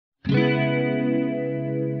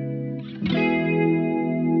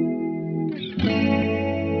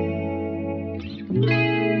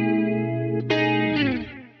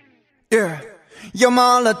You're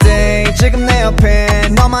my holiday 지금 내 옆에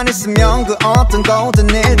너만 있으면 그 어떤 모든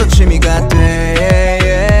일도 취미가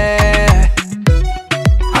돼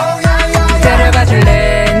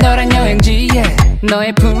데려가줄래 너란 여행지에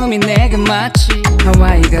너의 품이 내게 마치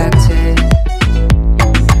하와이 같아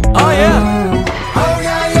Oh yeah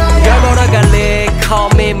널 보러 갈래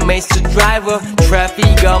Call me Mr. Driver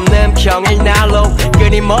트래픽 없는 평일날로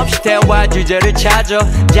끊임없이 대화 주제를 찾아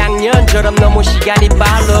작년처럼 너무 시간이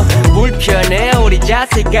빨라 불편해 우리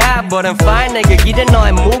자세가 But I'm fine 내게 기대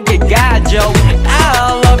너의 무게가 줘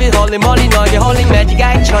I love you holy moly 너의 holy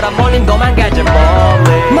매직아이처럼 몰린 도망가자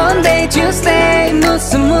moly Monday, Tuesday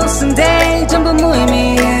무슨 day 전부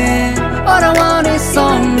무의미해 All I want is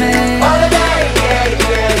only Holiday yeah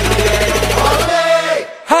yeah yeah Holiday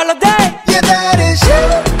Holiday Yeah that is you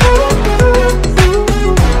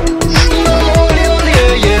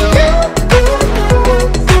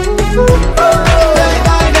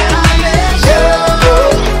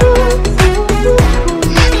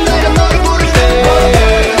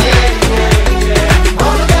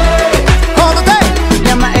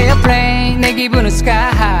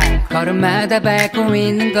걸음마다 밟고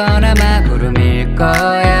있는 건 아마 구름일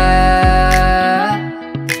거야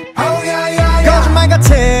거짓말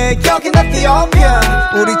같아 여긴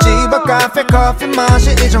에티오피아 우리 집 앞 카페 커피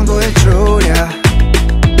맛이 이 정도의 줄이야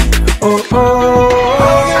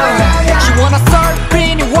시원한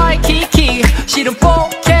서핑이 와이키키 싫은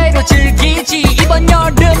 4K로 즐기지 이번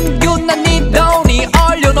여름 유난히 더우니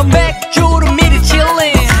얼려놓은 맥주로 미리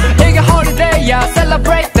칠링 이게 Holiday야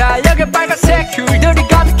Celebrate 여기 빨간색 휴일들이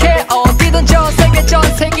가득해 어디든 전 세계 전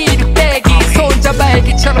세계를 빼기 손잡아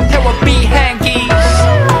아기처럼 태워 비행기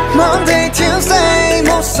Monday, Tuesday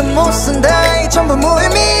무슨 day 전부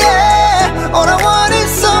무의미해 All I want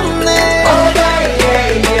is only Holiday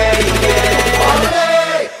yeah yeah yeah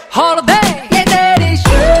Holiday Holiday yeah that is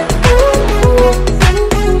you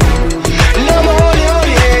너무 holy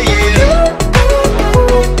yeah yeah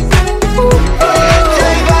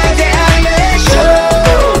Day by day I let you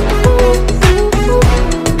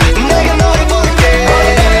내가 너를 부를게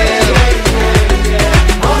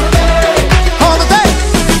Holiday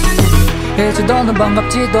해주던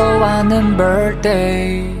반갑지도 않은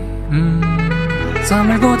birthday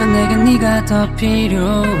선물보다 내겐 네가 더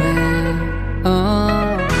필요해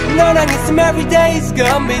너랑 있으면 every day is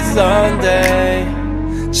gonna be Sunday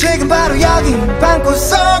지금 바로 여기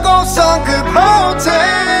방구석 5성급 호텔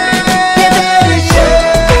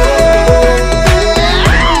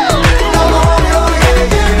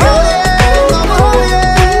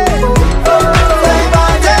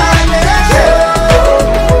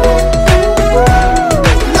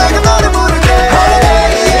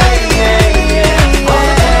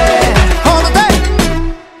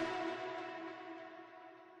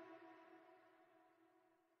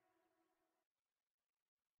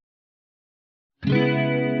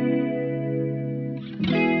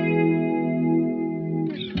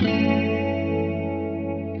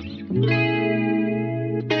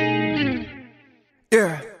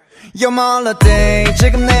You're my holiday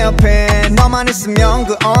지금 내 옆에 너만 있으면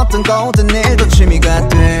그 어떤 모든 일도 취미가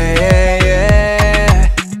돼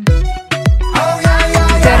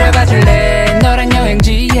데려가줄래 너란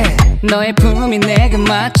여행지에 너의 품이 내게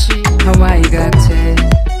마치 하와이 같아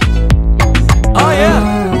Oh yeah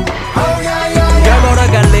널 보러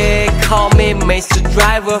갈래 Call me Mr.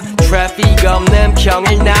 Driver 트래픽 없는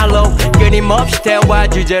평일날로 끊임없이 대화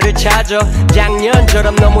주제를 찾아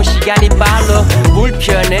작년처럼 너무 시간이 빨라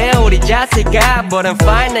불편해 우리 자세가 But I'm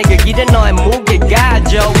fine 내게 기대 너의 무게가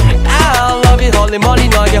줘 I love you holy moly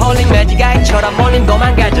너의 holy 매직아이처럼 몰린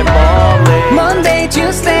도망가자 moly Monday,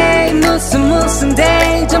 Tuesday 무슨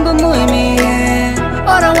day 전부 무의미해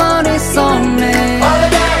All I want is only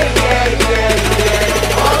Holiday yeah yeah yeah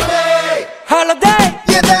Holiday Holiday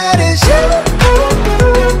Yeah that is you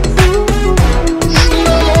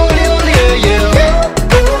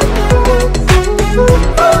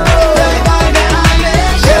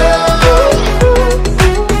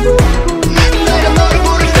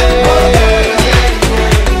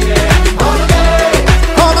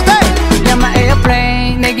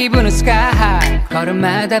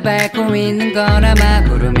걸음마다 밟고 있는 건 아마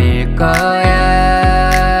구름일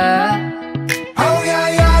거야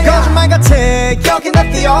거짓말 같아 여긴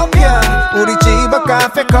에티오피아 우리 집 앞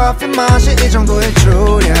카페 커피 맛이 이 정도의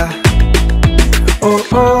줄이야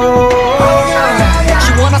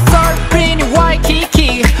시원한 서핑이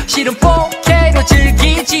와이키키 싫은 4K로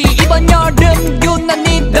즐기지 이번 여름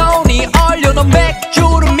유난히 더우니 얼려놓은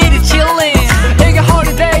맥주로 미리 칠링 이게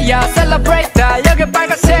Holiday야 Celebrate 여기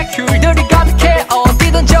빨간색 휴일들이 가득해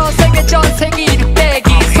어디든 전 세계 전 세계를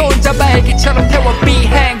빼기 손잡아 아기처럼 태워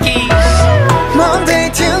비행기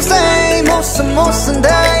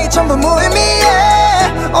전부 무의미해.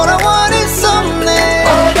 All I want is something.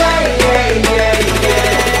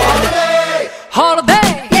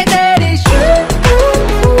 Holiday, yeah, that is true.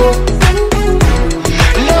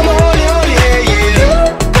 너무 holy, yeah, yeah.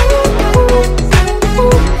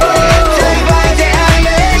 Day by day I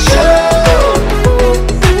make sure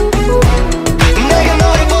내가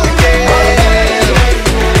너를 부를게.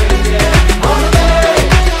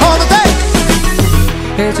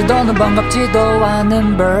 Holiday. 이제 너는 반갑지도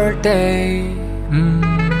않은 birthday.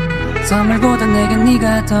 선물보다 내겐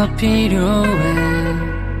네가 더 필요해.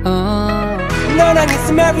 너랑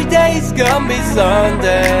있으면 every day is gonna be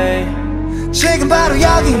Sunday. 지금 바로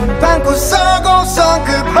여기 방구석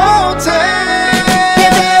 5성급 호텔.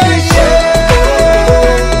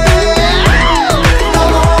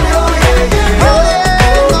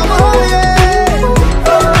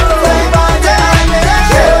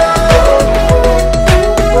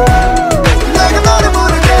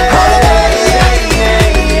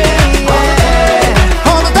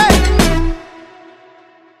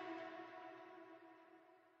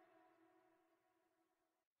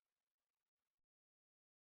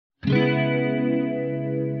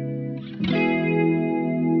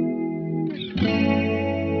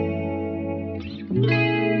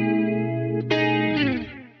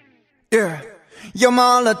 You're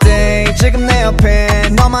my holiday. 지금 내 옆에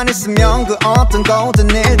너만 있으면 그 어떤 고든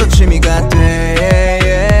일도 취미가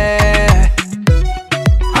돼.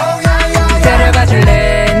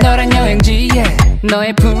 데려가줄래 너란 여행지에.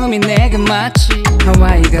 너의 품이 내게 마치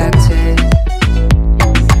하와이 같아.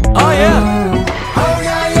 Oh yeah.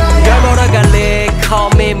 널 보러 갈래.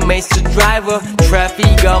 Call me Mr. Driver.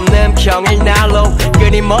 트래픽 없는 평일날로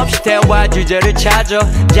끊임없이 대화 주제를 찾아.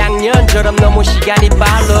 작년처럼 너무 시간이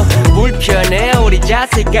빨라. 불편해 우리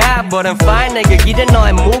자세가 But I'm fine 내게 기대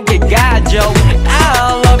너의 무게가 줘.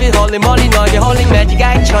 I love you holy moly. 너의 holy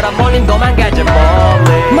매직아이처럼 몰린 도망가자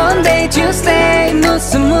moly. Monday, Tuesday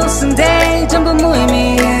무슨 day 전부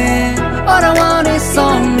무의미해. All I want is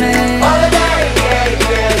something.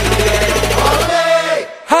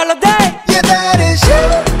 Holiday. Yeah, that is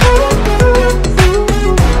you.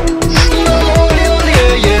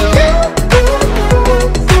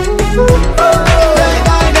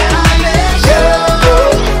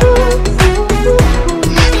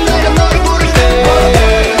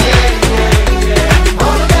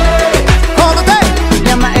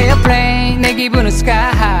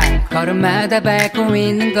 걸음마다 밟고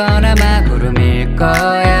있는 건 아마 구름일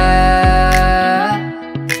거야.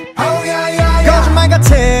 거짓말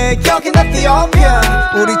같아 여긴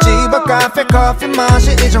에티오피아. 우리 집 앞 카페 커피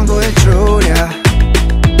맛이 이 정도일 줄이야.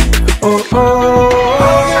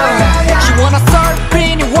 시원한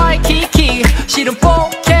서핑 와이키키. 싫은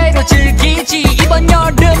 4K로 즐기지. 이번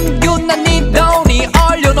여름 유난히 더우니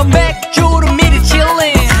얼려놓은 맥주로 미리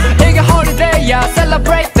chillin'. 이게 Holiday야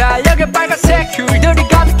Celebrate. 여기 빨간색 휴일들이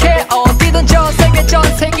가득해. 어디든 전 세계 전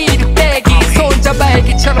세계를 떼기. 손잡아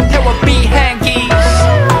아기처럼 태워 비행기.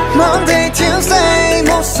 Monday, Tuesday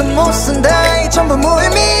무슨 day 전부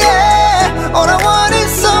무의미해. All I want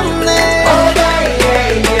is something.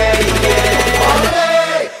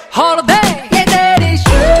 Holiday, yeah, that is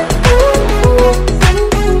true.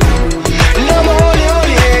 너무 holy,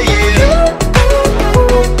 yeah, yeah.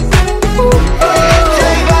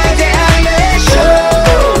 Day by day I make sure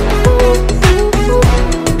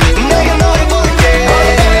내가 너를 부를게.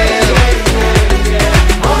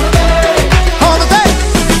 Holiday.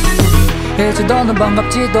 이제 너는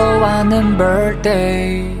반갑지도 않은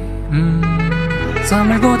birthday.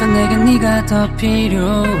 선물보다 내겐 네가 더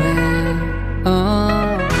필요해.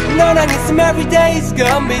 너랑 있으면 every day is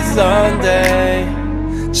gonna be Sunday.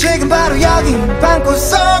 지금 바로 여기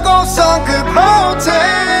방구석 5성급 호텔.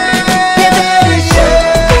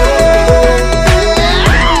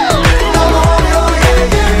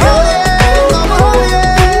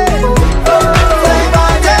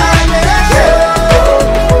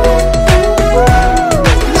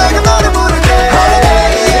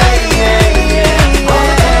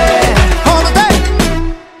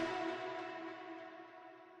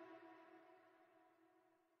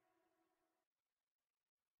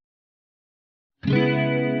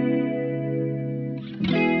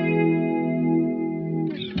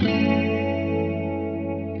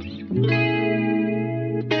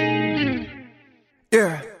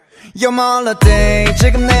 You're my holiday.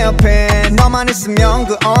 지금 내 옆에 너만 있으면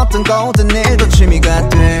그 어떤 고든 일도 취미가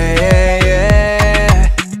돼.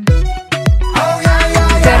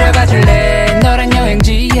 데려가줄래 너란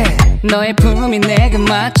여행지에. 너의 품이 내게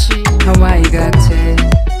마치 하와이 같아.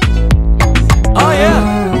 Oh yeah.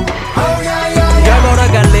 널 보러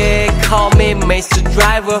갈래. call me Mr.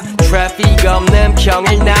 Driver 트래픽 없는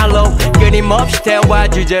평일날로 끊임없이 대화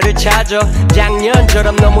주제를 찾아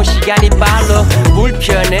작년처럼 너무 시간이 빨라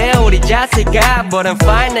불편해 우리 자세가 But I'm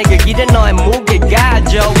fine 내게 기대 너의 무게가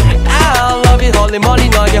줘 I love you holy moly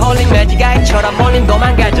너의 holy 매직아이처럼 몰린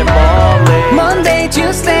도망가자 moly Monday,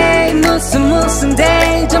 Tuesday 무슨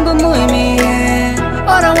day 전부 무의미해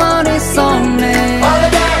All I want is only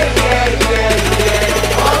Holiday, yeah, yeah, yeah.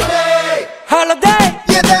 Holiday, Holiday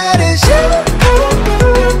yeah, that is you.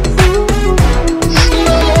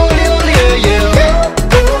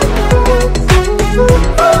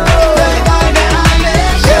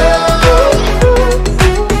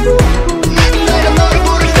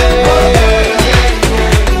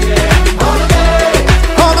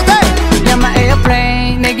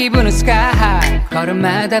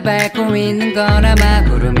 걸음마다 밟고 있는 건 아마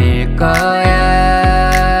구름일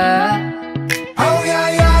거야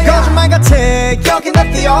거짓말 같아 여긴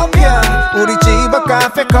에티오피아 우리 집 앞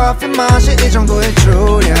카페 커피 맛이 이 정도일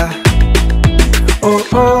줄이야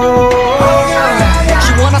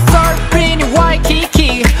시원한 서핑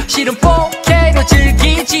와이키키 싫은 4K로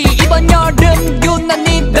즐기지 이번 여름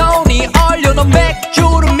유난히 더우니 얼려놓은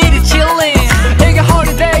맥주를 미리 칠린 이게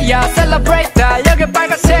Holiday야 Celebrate 여기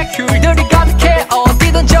빨간색 휴일들이 가득해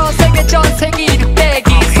어디든 전 세계 전 세계를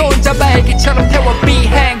떼기 손잡아 아기처럼 태워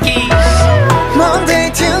비행기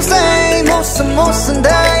Monday, Tuesday 무슨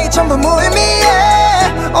day 전부 무의미해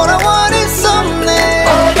All I want is something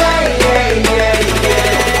Holiday, yeah, yeah,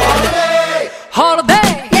 yeah. Holiday,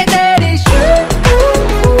 Holiday yeah that is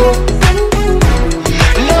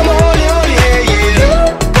너무 holy, yeah, yeah.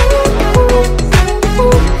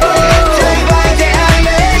 Day by day I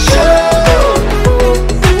make sure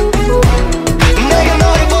내가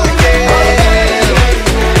너를 부를게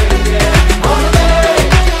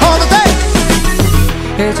Holiday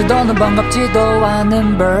해주도는 반갑지도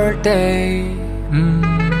않은 birthday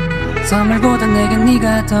선물보다 내겐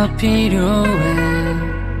네가 더 필요해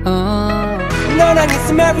너랑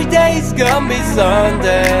있으면 every day is gonna be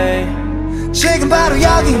Sunday 지금 바로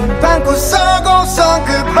여기 방구석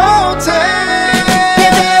 5성급 호텔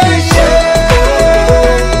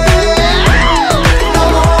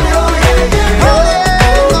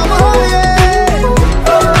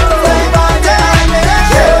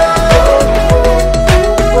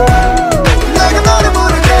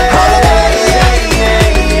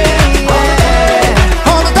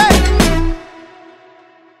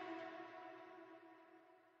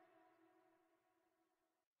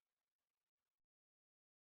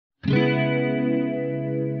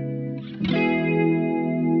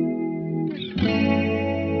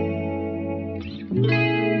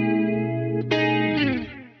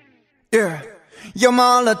Yeah. You're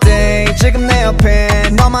my holiday 지금 내 옆에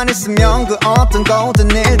너만 있으면 그 어떤 고든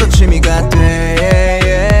일도 취미가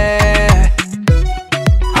돼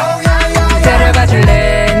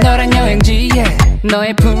데려가줄래 너란 여행지에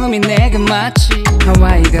너의 품이 내게 마치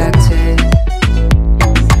하와이 같아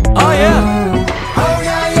Oh yeah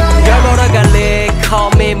널 보러 갈래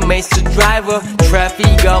Call me Mr. Driver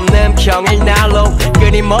트래픽 없는 평일날로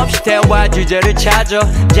끊임없이 대화 주제를 찾아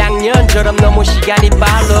작년처럼 너무 시간이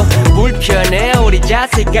빨라 불편해 우리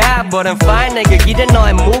자세가 But I'm fine 내게 기대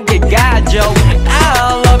너의 무게가 줘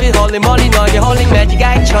I love you holy moly 너의 holy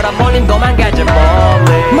매직아이처럼 몰린 도망가자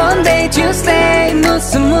moly Monday, Tuesday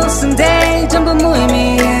무슨 day 전부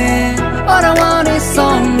무의미해 All I want is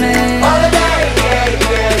only Holiday, yeah,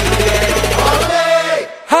 yeah, yeah. Holiday,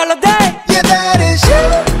 Holiday yeah, that is you.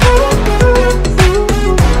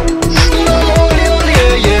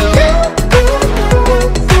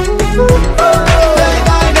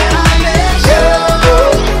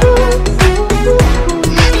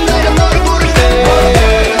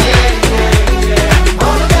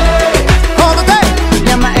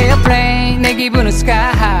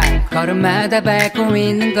 걸음마다 밟고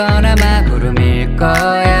있는 건 아마 구름일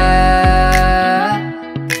거야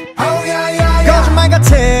거짓말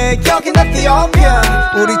같아 여긴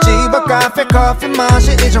에티오피아 우리 집 앞 카페 커피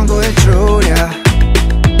맛이 이 정도일 줄이야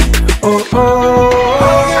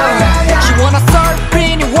시원한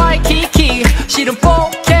서핑 와이키키 싫은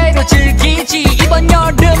 4K로 즐기지 이번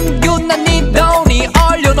여름 유난히 더우니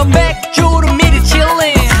얼려놓은 맥주를 미리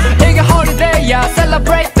칠린 이게 Holiday야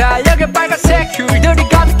Celebrate 여기 빨간색 휴일들이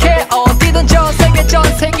가득해 어디든 전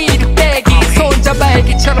세계를 떼기 손잡아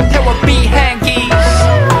아기처럼 태워 비행기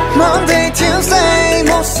Monday, Tuesday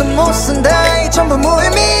무슨 day 전부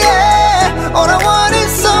무의미해 All I want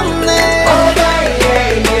is something Holiday,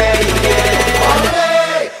 yeah, yeah, yeah.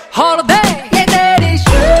 Holiday, Holiday yeah that is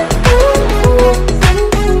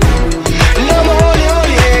너무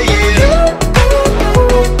holy, yeah, yeah.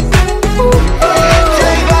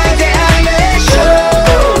 Day by day I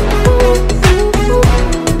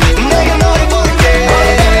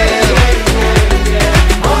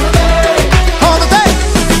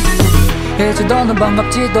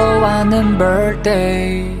반갑지도 않은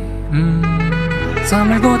birthday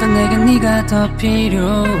선물보다 내겐 네가 더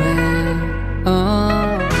필요해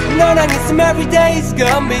너랑 있으면 every day is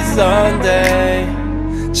gonna be Sunday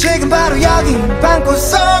지금 바로 여기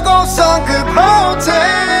방구석 5성급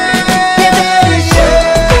호텔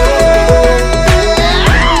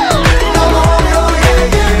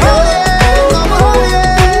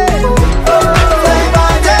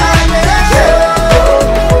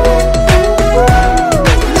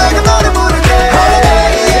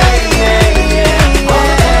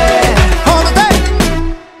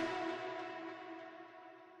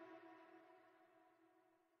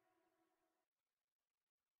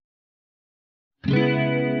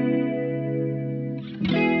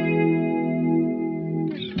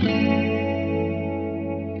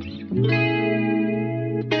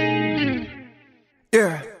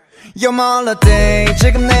You're my holiday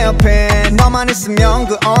지금 내 옆에 너만 있으면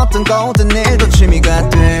그 어떤 모든 일도 취미가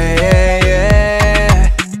돼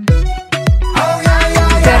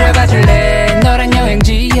데려가줄래 너란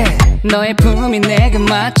여행지에 너의 품이 내게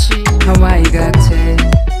마치 하와이 같아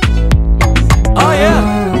Oh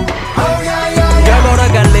yeah 널 보러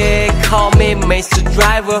갈래 Call me Mr.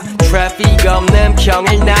 Driver 트래픽 없는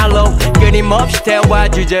평일날로 끊임없이 대화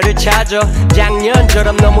주제를 찾아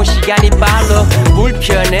작년처럼 너무 시간이 빨라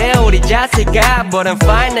불편해 우리 자세가 But I'm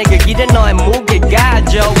fine 내게 기대 너의 무게가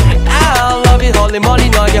줘 I love you holy moly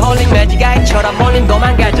너의 holy 매직아이처럼 몰린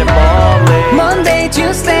도망가자 moly Monday,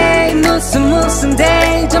 Tuesday 무슨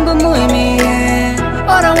day 전부 무의미해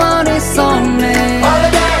All I want is only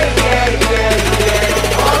Holiday yeah yeah yeah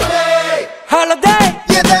Holiday Holiday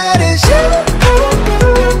Yeah that is you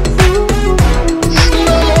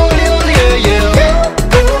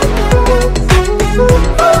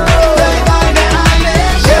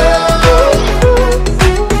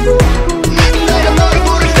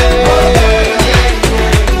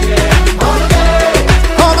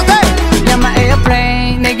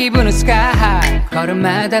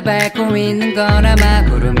걸음마다 밟고 있는 건 아마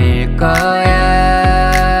구름일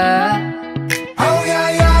거야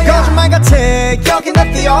거짓말 같아 여긴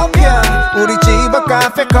에티오피아 우리 집 앞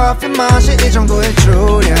카페 커피 맛이 이 정도일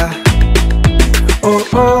줄이야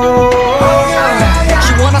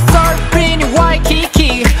She wanna surf in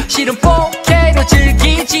와이키키 실은 4K로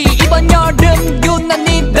즐기지 이번 여름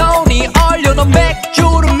유난히 더우니 얼려놓은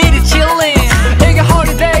맥주로 미리 chillin 이게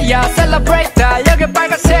Holiday야 Celebrate 여기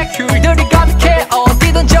빨간색 휴일들이 가득해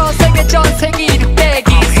어디든 전 세계 전 세계를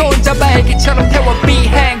빼기 손잡아 아기처럼 태워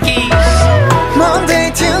비행기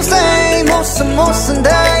Monday, Tuesday 무슨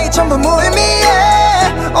day 전부 무의미해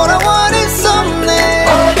All I want is something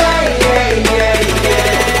Holiday yeah yeah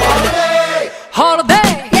yeah Holiday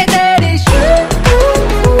Holiday yeah that is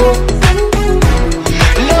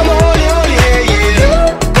너무 holy yeah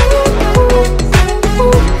yeah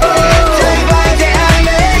Day by day I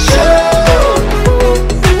miss you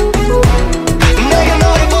내가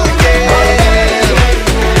너를 부를게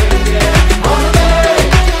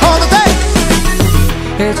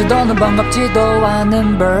Holiday 이제 너는 반갑지도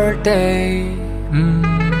않은 birthday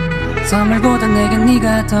선물보다 내겐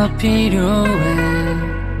네가 더 필요해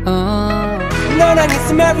너랑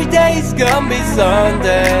있으면 every day is gonna be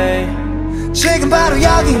Sunday 지금 바로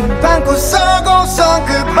여기 방구석 5성급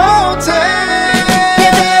호텔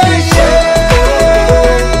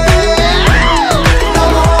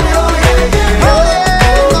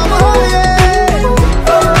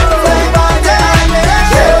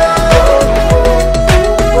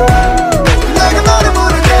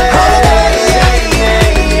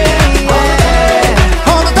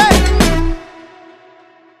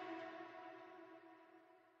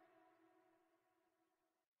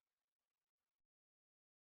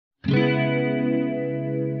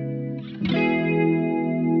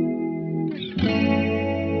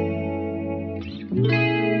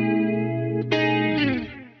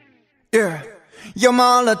You're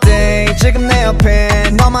my holiday 지금 내 옆에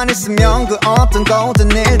너만 있으면 그 어떤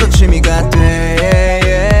모든 일도 취미가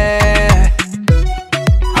돼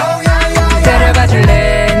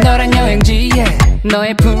데려가줄래 너란 여행지에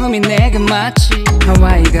너의 품이 내게 마치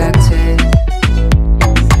하와이 같아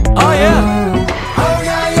Oh yeah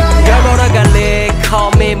널 보러 갈래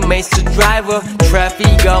Call me Mr. Driver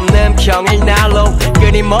트래픽 없는 평일날로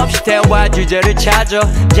끊임없이 대화 주제를 찾아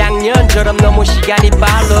작년처럼 너무 시간이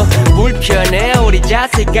빨라 불편해 우리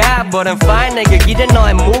자세가 But I'm fine 내게 기대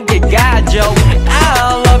너의 무게가 줘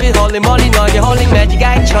I love you holy moly 너의 holy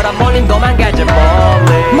매직아이처럼 몰린 도망가자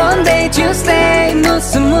moly Monday, Tuesday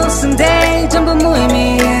무슨 day 전부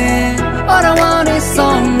무의미해 All I want is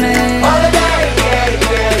only Holiday yeah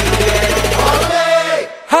yeah yeah Holiday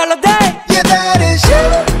Holiday Yeah that is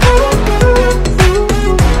you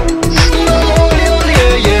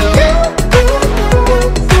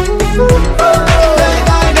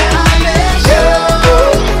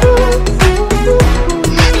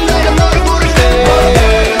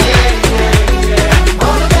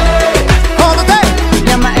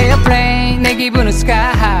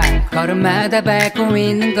걸음마다 밟고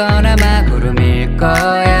있는 건 아마 구름일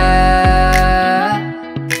거야.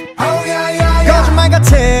 거짓말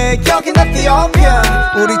같아 여긴 에티오피아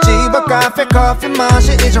우리 집 앞 카페 커피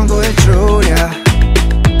맛이 이 정도일 줄이야.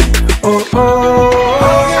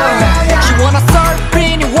 She wanna surf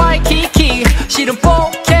in 와이키키 실은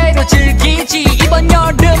 4K로 즐기지. 이번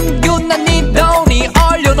여름 유난히 더우니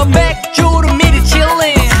얼려놓은 맥주로 미리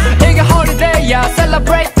chillin'. 이게 Holiday야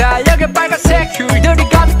Celebrate. 여기 빨간색 휴일들이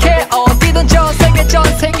가득해. 어디든 전 세계 전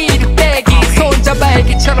세계 이륙대기. 손잡아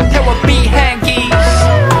아기처럼 태워 비행기.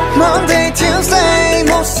 Monday, Tuesday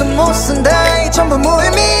무슨 day 전부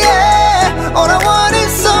무의미해. All I want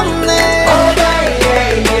is something.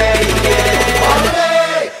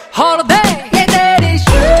 Holiday. Yeah, that is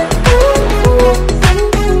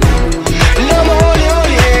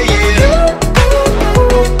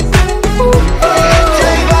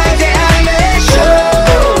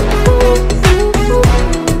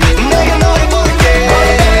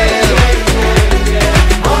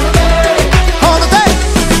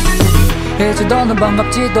이제 너는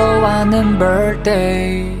반갑지도 않은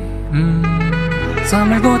birthday.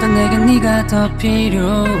 선물보다 내겐 네가 더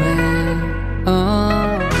필요해.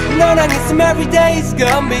 너랑 있으면 every day is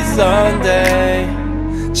gonna be Sunday.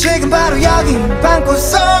 지금 바로 여기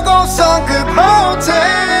방구석 5성급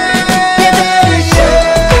호텔.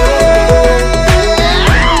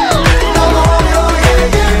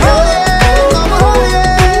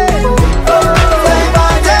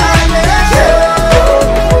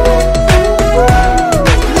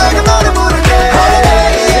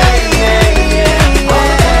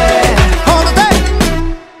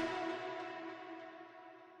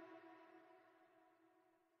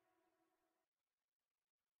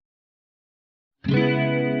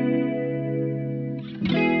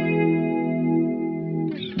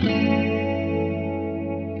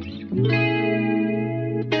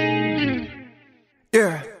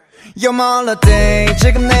 You're my holiday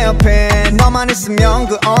지금 내 옆에 너만 있으면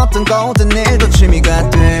그 어떤 거든 일도 취미가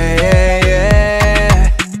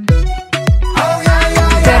돼.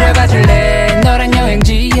 데려가줄래 너란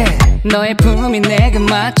여행지에. 너의 품이 내게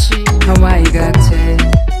마치 하와이 같아.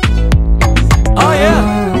 Oh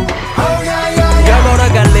yeah. 널 보러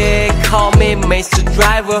갈래 Call me Mr.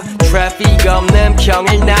 Driver. 트래픽 없는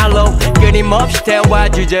평일날로 끊임없이 대화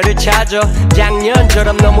주제를 찾아.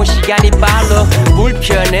 작년처럼 너무 시간이 빨라.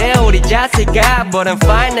 불편해 우리 자세가 But I'm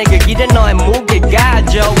fine 내게 기대 너의 무게가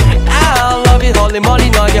줘. I love you holy moly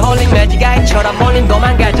너에게 홀린 매직아이처럼 몰린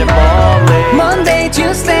도망가자 moly. Monday,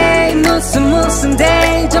 Tuesday 무슨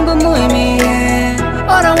day 전부 무의미해.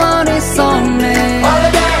 All I want is something.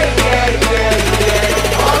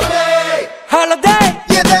 Holiday.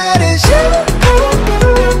 Yeah, that is you.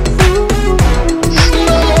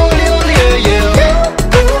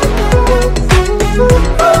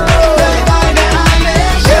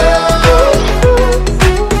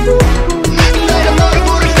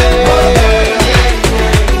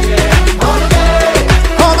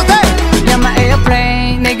 You're my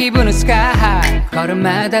airplane 내 기분은 sky high.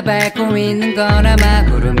 걸음마다 밟고 있는 건 아마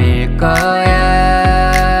구름일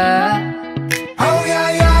거야.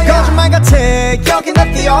 거짓말 같아 여긴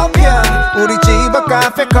에티오피아 우리 집 앞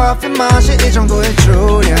카페 커피 맛이 이 정도일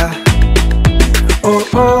줄이야.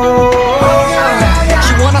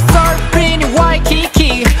 She wanna surf in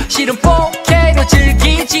와이키키 실은 4K로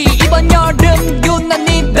즐기지. 이번 여름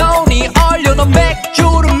유난히 더우니 얼려놓은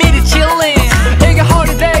맥주로 미리 chillin'. 이게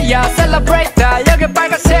Holiday야 Celebrate. 여기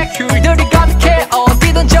빨간색 휴일들이 가득해.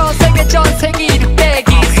 어디든 전 세계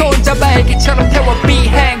이륙대기. 손잡아 아기처럼 태워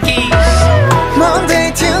비행기.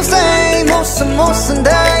 Monday, Tuesday 무슨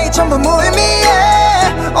day 전부 무의미해.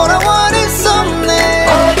 All I want is something.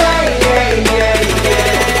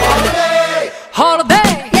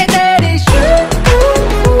 Holiday. Yeah, that is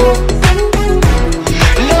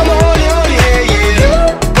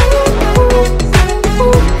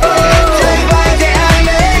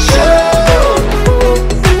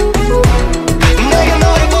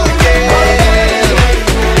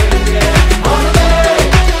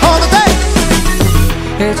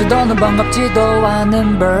이제 너는 반갑지도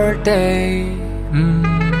않은 birthday.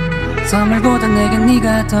 선물보다 내겐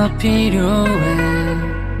네가 더 필요해.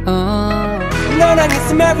 너랑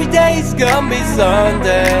있으면 every day is gonna be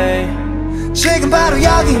Sunday. 지금 바로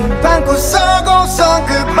여기 방구석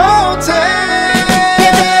 5성급 호텔.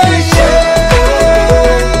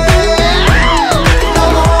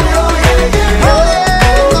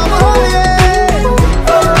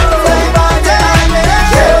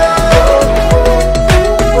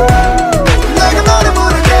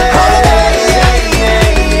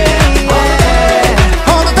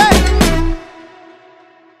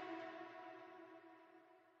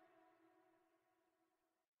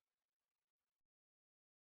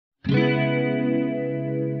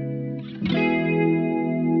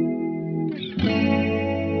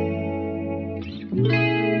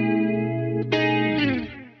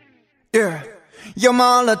 You're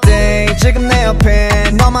my holiday 지금 내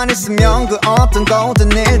옆에 너만 있으면 그 어떤 거든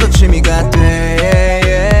일도 취미가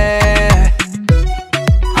돼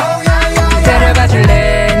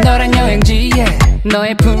데려가줄래 너란 여행지에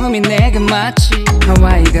너의 품이 내게 마치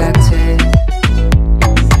하와이 같아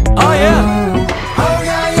Oh yeah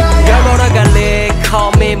널 보러 갈래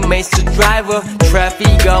Call me Mr. Driver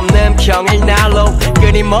트래픽 없는 평일날로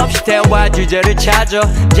끊임없이 대화 주제를 찾아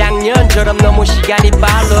작년처럼 너무 시간이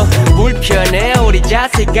빨라 불편해 우리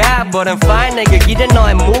자세가 But I'm fine 내게 기대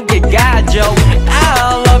너의 무게가 줘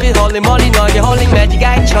I love you holy moly 너에게 홀린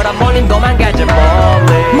매직아이처럼 몰린 도망가자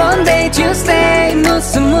moly Monday, Tuesday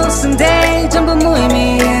무슨 day 전부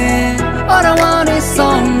무의미해 All I want is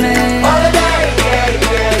only Holiday yeah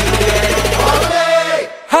yeah yeah Holiday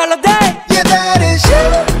Holiday Yeah that is you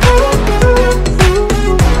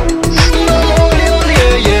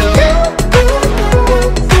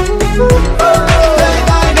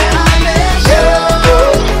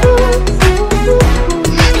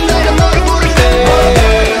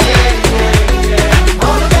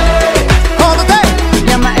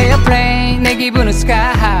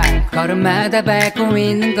걸음마다 밟고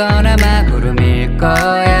있는 건 아마 구름일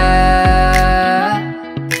거야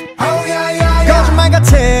거짓말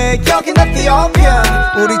같아 여긴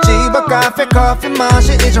에티오피아 우리 집 앞 카페 커피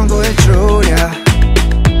맛이 이 정도일 줄이야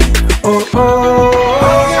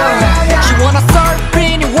She wanna surf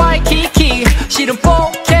in 와이키키 실은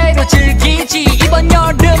 4K로 즐기지 이번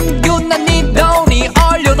여름 유난히 더우니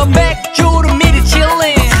얼려놓은 맥주로 미리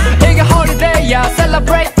chillin 이게 Holiday야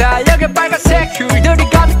Celebrate 여기 빨간색 휴일들이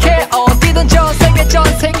가득해 어디든 전 세계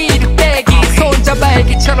전세기를 떼기 손잡아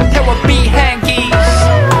아기처럼 태워 비행기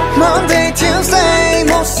Monday, Tuesday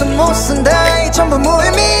무슨 day 전부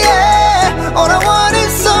무의미해 All I want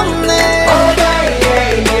is something Holiday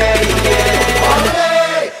yeah yeah yeah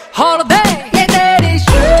Holiday Holiday yeah that is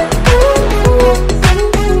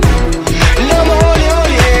너무 어려워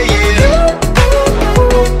yeah yeah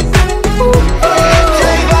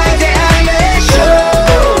Day by day I make sure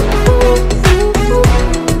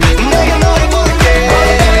내가 너를 부를게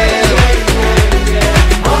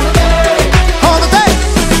Holiday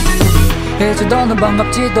해주더는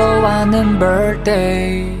반갑지도 않은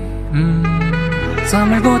birthday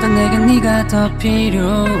선물보다 내겐 네가 더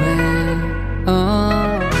필요해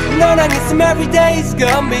너랑 있으면 every day is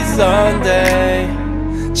gonna be Sunday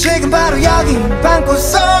지금 바로 여기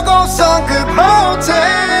방구석 5성급 호텔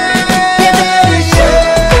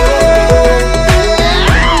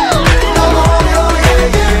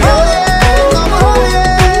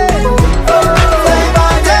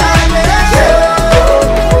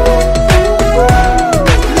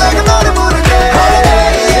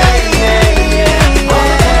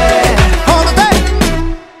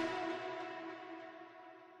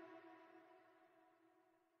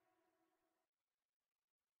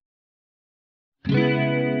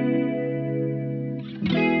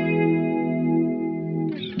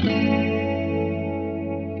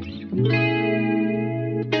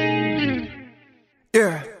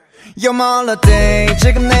Yeah. You're my holiday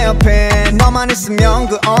지금 내 옆에 너만 있으면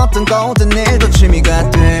그 어떤 거든 일도 취미가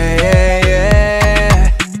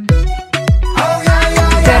돼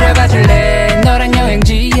데려가줄래 너란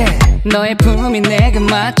여행지에 너의 품이 내게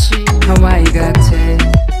마치 하와이 같아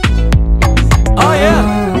Oh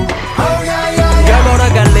yeah 널 보러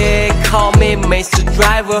갈래 Call me Mr.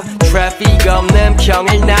 Driver 트래픽 없는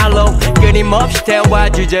평일날로 끊임없이 대화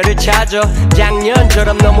주제를 찾아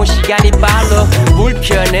작년처럼 너무 시간이 빨라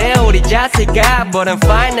불편해 우리 자세가 But I'm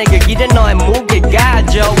fine 내게 기대 너의 무게가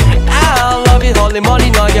줘 I love you holy moly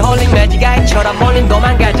너에게 홀린 매직아이처럼 몰린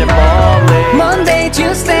도망가자 moly Monday,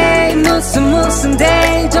 Tuesday 무슨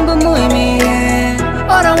day 전부 무의미해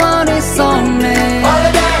All I want is only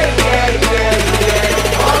Holiday yeah yeah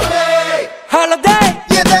yeah Holiday Holiday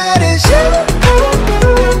Yeah that is you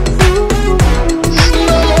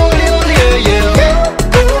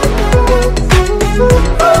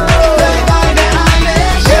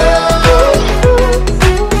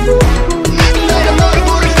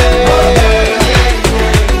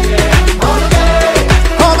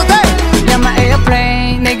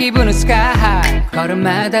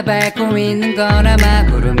걸음마다 밟고 있는 건 아마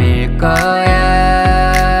구름일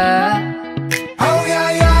거야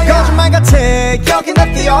거짓말 같아 여긴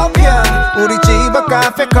에티오피아 우리 집 앞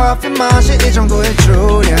카페 커피 맛이 이 정도일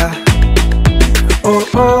줄이야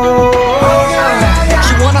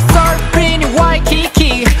She wanna surf in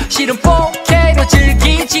와이키키 실은 4K로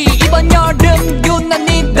즐기지 이번 여름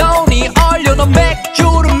유난히 더우니 얼려놓은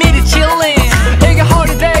맥주로 미리 chillin 이게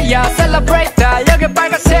Holiday야 Celebrate 여기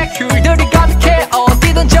빨간색 휴일들이 가득해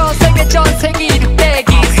어디든 전 세계 전세기를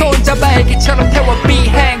떼기 손잡아 아기처럼 태워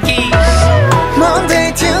비행기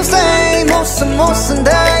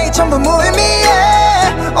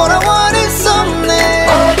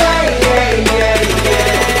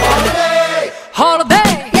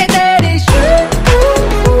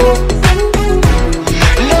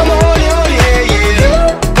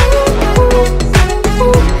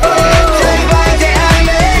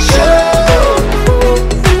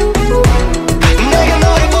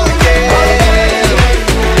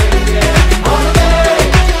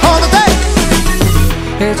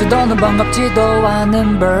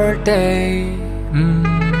않는 birthday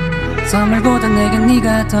선물보다 내겐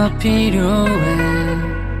네가 더 필요해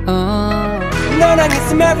너랑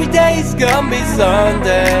있으면 every day is gonna be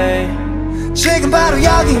Sunday 지금 바로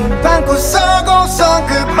여기 방구석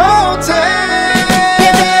 5성급 호텔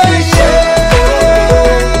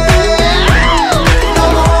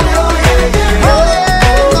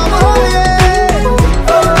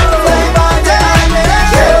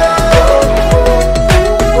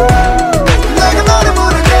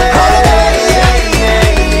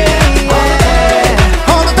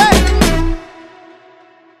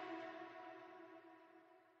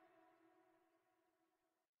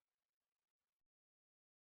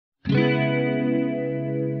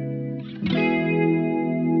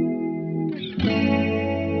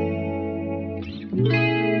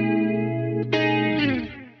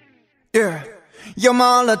You're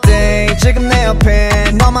my holiday 지금 내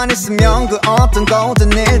옆에 너만 있으면 그 어떤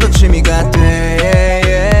거든 일도 취미가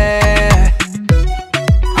돼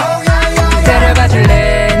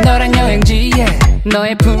데려가줄래 너란 여행지에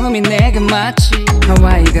너의 품이 내게 마치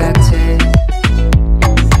하와이 같아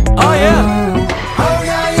Oh yeah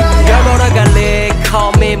널 보러 갈래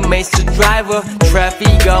Call me Mr. Driver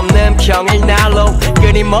트래픽 없는 평일날로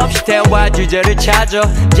끊임없이 대화 주제를 찾아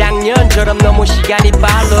작년처럼 너무 시간이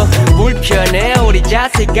빨라 불편해 우리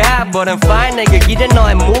자세가 But I'm fine 내게 기대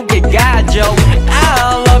너의 무게가 줘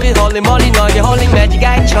I love you holy moly 너에게 홀린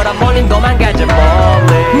매직아이처럼 몰린 도망가자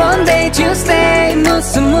moly Monday, Tuesday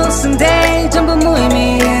무슨 day 전부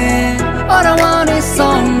무의미해 All I want is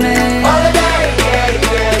only Holiday yeah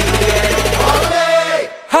yeah yeah Holiday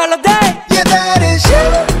Holiday Yeah that is you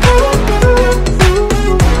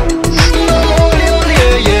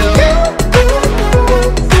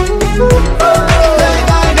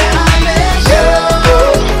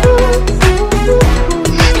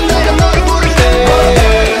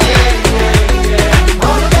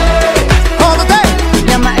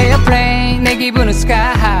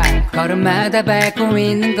걸음마다 밟고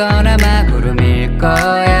있는 건 아마 구름일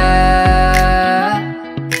거야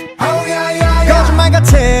거짓말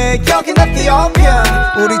같아 여긴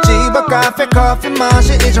에티오피아 우리 집 앞 카페 커피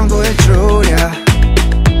맛이 이 정도일 줄이야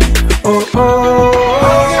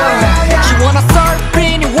She wanna surf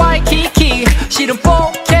in 와이키키 실은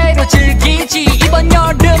 4K로 즐기지 이번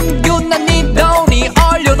여름 유난히 더우니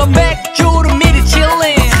얼려놓은 맥주로 미리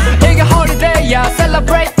chillin 이게 Holiday야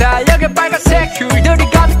Celebrate 여기 빨간색 휴일들이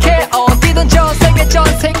가득해 어디든 전 세계 전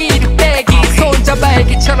세계 이륙대기 손잡아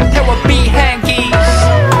아기처럼 태워 비행기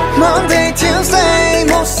Monday, Tuesday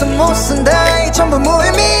무슨 day 전부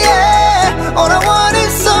무의미해 All I want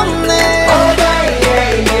is something Holiday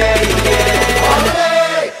yeah yeah yeah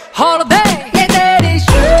Holiday Holiday yeah that is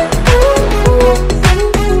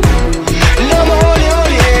너무 holy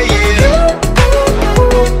yeah yeah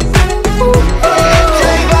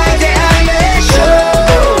Day by day I make sure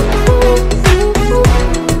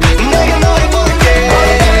내가 너를 부를게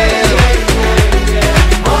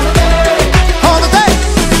Holiday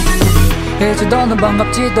이제 너는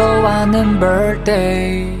반갑지도 않은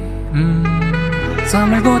birthday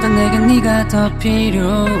선물보다 내겐 네가 더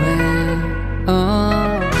필요해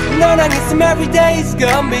너랑 있으면 every day is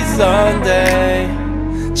gonna be Sunday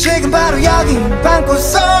지금 바로 여기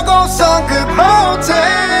방구석 5성급 호텔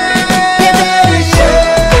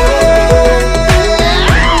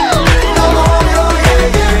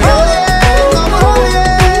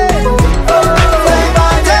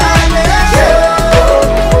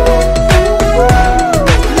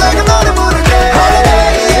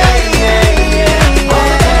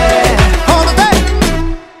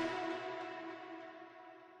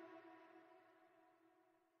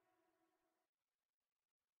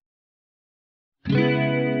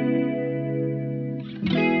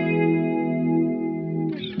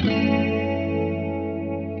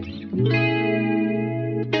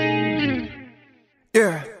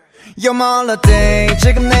You're my holiday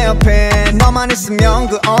지금 내 옆에 너만 있으면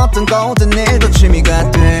그 어떤 거든 일도 취미가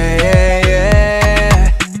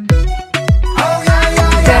돼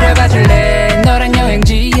데려가줄래 너란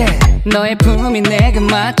여행지에 너의 품이 내게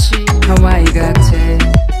마치 하와이 같아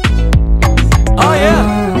Oh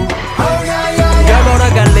yeah 널 보러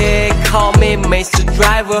갈래 Call me Mr.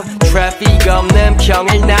 Driver 트래픽 없는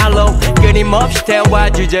평일날로 끊임없이 대화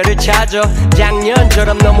주제를 찾아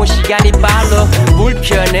작년처럼 너무 시간이 빨라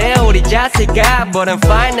불편해 우리 자세가 But I'm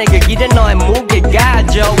fine 내게 기대 너의 무게가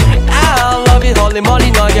줘 I love you holy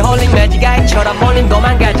moly 너에게 홀린 매직아이처럼 몰린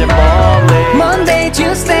도망가자 moly Monday,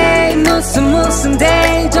 Tuesday 무슨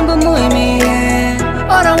day 전부 무의미해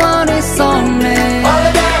All I want is only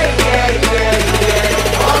Holiday yeah yeah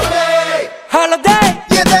yeah Holiday Holiday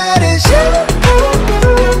Yeah that is you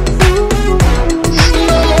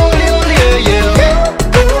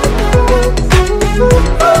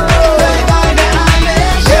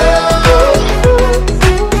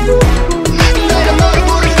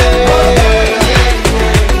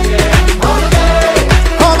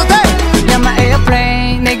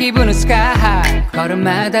sky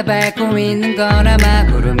걸음마다 밟고 있는 건 아마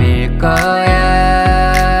구름일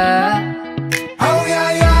거야.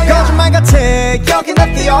 거짓말 같아 여긴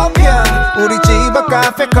에티오피아 우리 집 앞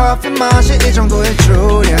카페 커피 맛이 이 정도일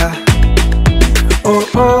줄이야.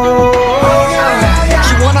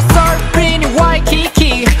 She wanna surf in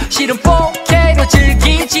와이키키 실은 4K로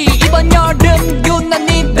즐기지 이번 여름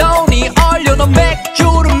유난히 더우니 얼려놓은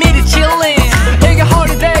맥주로 미리 chillin. 이게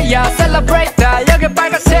Holiday야 Celebrate 여기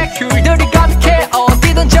빨간색 휴일들이 가득해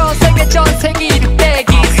어디든 전 세계 전 세계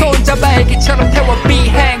이륙대기 손잡아 아기처럼 태워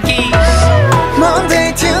비행기.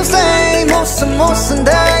 Monday, Tuesday, 무슨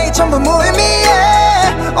day 전부 무의미해.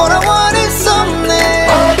 All I want is something.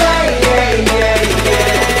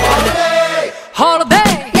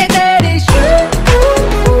 Holiday yeah that is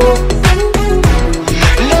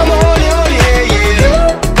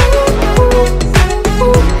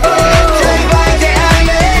너무 제발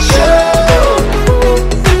안내줘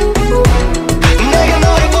내가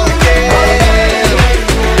너를 부를게.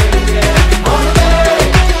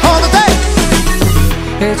 Holiday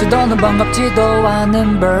해주 너는 반갑지도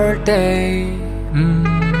않은 birthday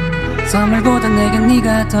선물보다 내겐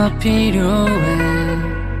네가 더 필요해.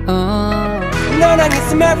 너랑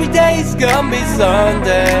있으면 every day is gonna be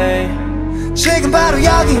Sunday. 지금 바로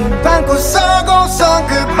여기 방구석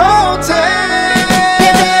 5성급 호텔.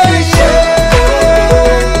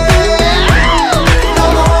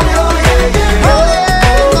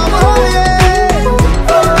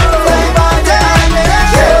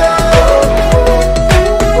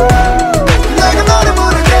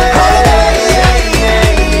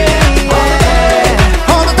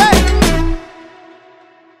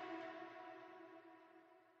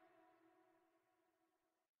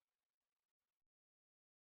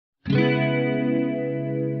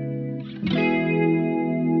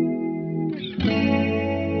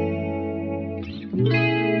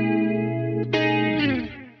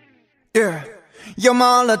 Yeah. You're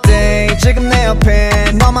my holiday 지금 내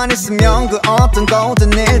옆에 너만 있으면 그 어떤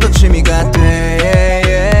거든 일도 취미가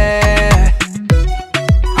돼.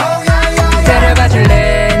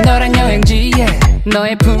 데려가줄래 너란 여행지에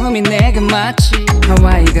너의 품이 내게 마치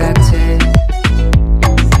하와이 같아.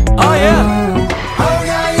 Oh yeah.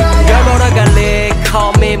 널 보러 갈래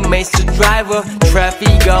Call me Mr. Driver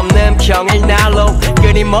트래픽 없는 평일날로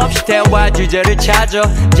끊임없이 대화 주제를 찾아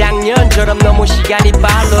작년처럼 너무 시간이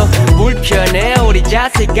빨라 불편해 우리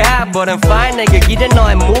자세가 But I'm fine 내게 기대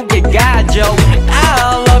너의 무게가 줘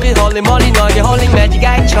I love you holy moly 너에게 홀린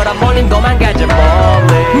매직아이처럼 몰린 도망가자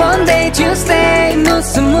moly. Monday, Tuesday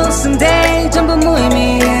무슨 day 전부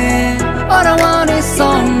무의미해. All I want is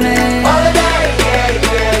something.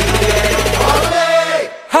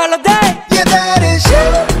 Holiday Yeah, that is you.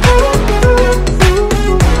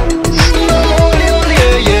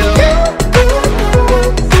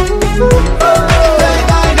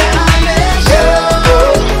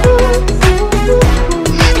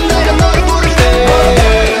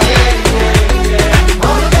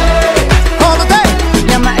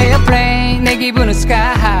 You're my airplane 내 기분은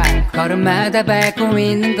sky high 걸음마다 밟고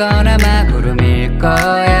있는 건 아마 구름일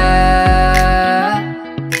거야.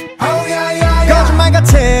 거짓말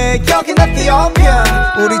같아 여긴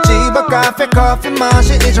에티오피아 우리 집 앞 카페 커피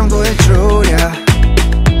맛이 이 정도일 줄이야.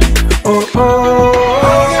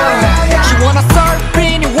 She wanna surf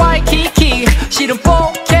in 와이키키 실은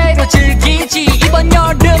 4K로 즐기지 이번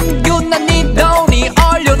여름 유난히 더우니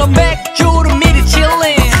얼려놓은 맥주로 미리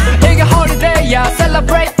chillin. 이게 Holiday야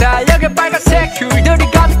Celebrate 여기 빨간색 휴일들이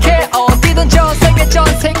가득해 어디든 전 세계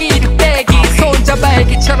이륙대기 손잡아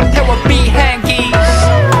아기처럼 태워 비행기.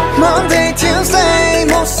 Monday, Tuesday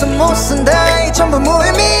무슨 day 전부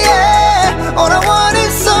무의미해. All I want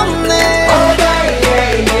is something.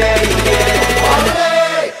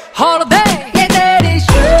 Holiday yeah that is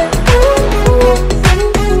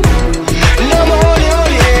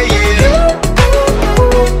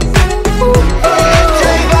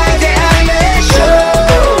제발 안내줘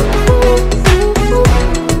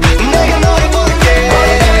내가 너를 부를게.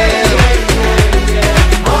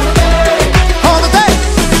 Holiday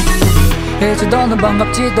해주 너는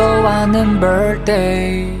반갑지도 않은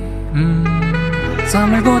birthday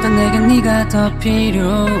선물보다 내겐 네가 더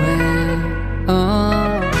필요해.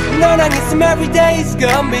 너랑 있으면 every day is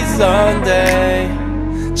gonna be Sunday.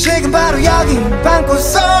 지금 바로 여기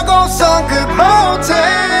방구석 5성급 호텔.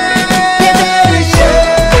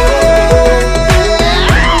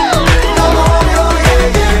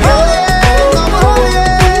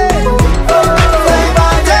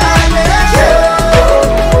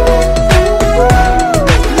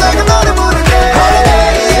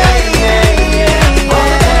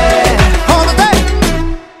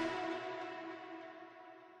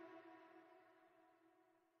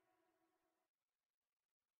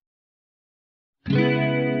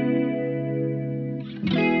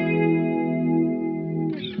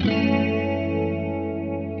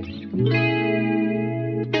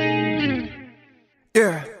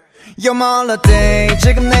 You're my holiday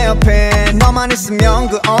지금 내 옆에 너만 있으면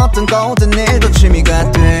그 어떤 거든 일도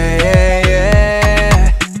취미가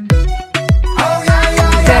돼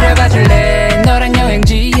데려가줄래 너란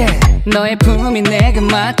여행지에 너의 품이 내게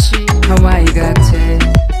마치 하와이 같아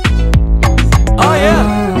Oh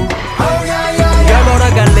yeah 널 보러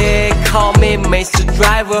갈래 Call me Mr.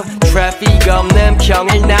 Driver 트래픽 없는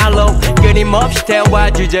평일날로 끊임없이 대화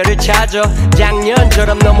주제를 찾아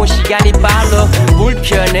작년처럼 너무 시간이 빨라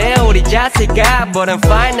불편해 우리 자세가 But I'm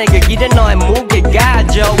fine 내 그 길에 너의 무게가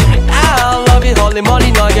줘 I love you holy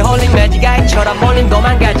moly 너의 holy 매직아이처럼 몰린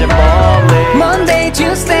도망가자 moly Monday,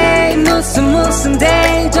 Tuesday 무슨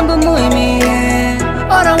day 전부 무의미해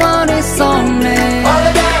All I want is only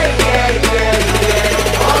Holiday yeah yeah yeah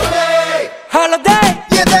Holiday Holiday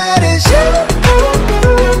Yeah that is you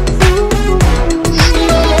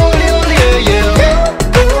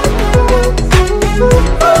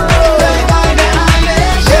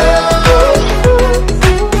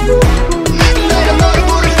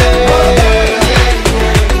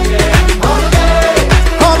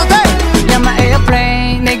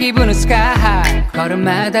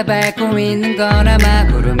걸음마다 밟고 있는 건 아마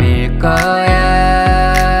구름일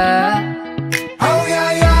거야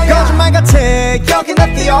거짓말 같아 여긴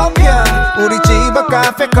에티오피아 우리 집 앞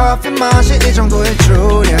카페 커피 맛이 이 정도일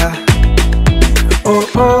줄이야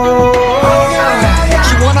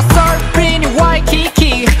She wanna surf in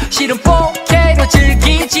와이키키 실은 4K로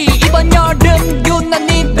즐기지 이번 여름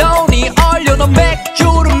유난히 더우니 얼려놓은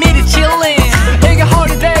맥주로 미리 chillin 이게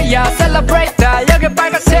Holiday야 Celebrate 달력에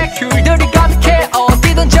빨간색 휴일들이 가득해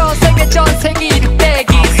어디든 전 세계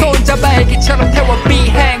일대기 손잡아 아기처럼 태워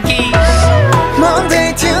비행기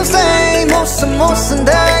Monday, Tuesday 무슨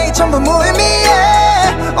day 전부 무의미해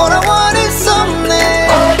All I want is something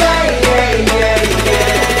Holiday yeah yeah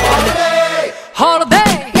yeah Holiday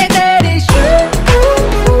Holiday yeah that is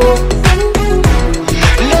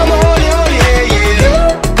너무 어려워 yeah yeah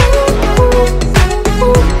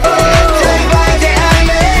Day by day I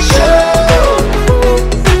make sure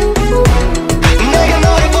내가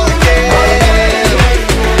너를 부를게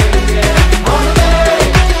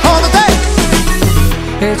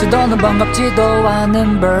Holiday 이제 너는 반갑지도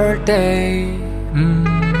않은 birthday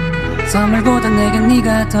선물보다 내겐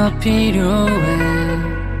네가 더 필요해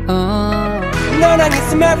너랑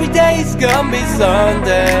있으면 every day is gonna be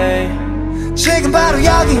Sunday 지금 바로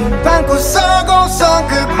여기 방구석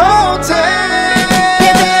 5성급 호텔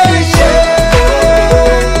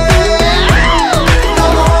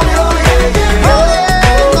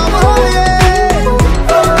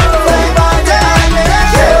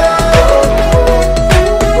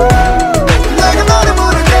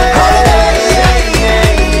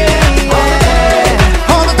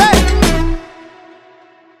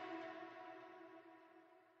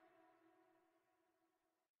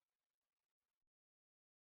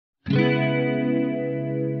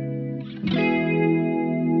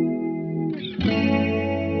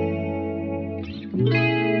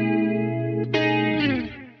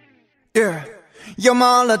Yeah. You're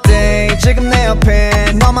my holiday 지금 내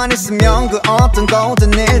옆에 너만 있으면 그 어떤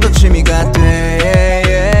거든 일도 취미가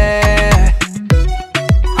돼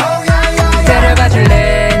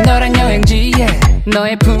데려가줄래 너란 여행지에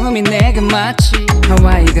너의 품이 내게 마치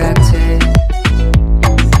하와이 같아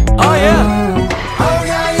Oh yeah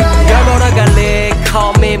널 보러 갈래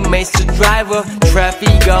Call me Mr. Driver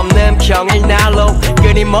트래픽 없는 평일날로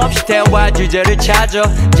끊임없이 대화 주제를 찾아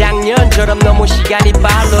작년처럼 너무 시간이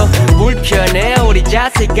빨라 불편해 우리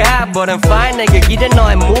자세가 But I'm fine 내 그 길에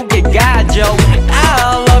너의 무게가 줘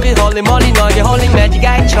I love you holy moly 너의 holy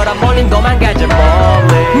매직아이처럼 몰린 도망가자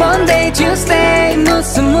moly Monday, Tuesday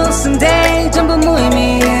무슨 day 전부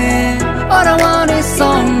무의미해 All I want is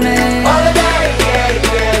only Holiday yeah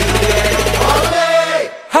yeah yeah Holiday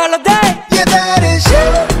Holiday Yeah that is you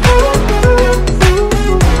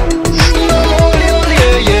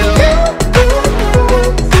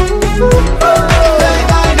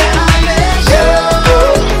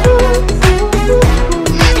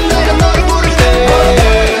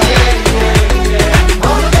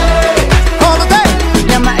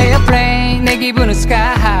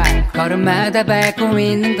걸음마다 밟고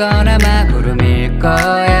있는 건 아마 구름일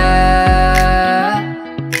거야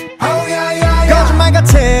거짓말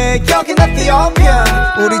같아 여긴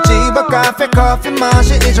에티오피아 우리 집 앞 카페 커피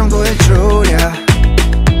맛이 이 정도일 줄이야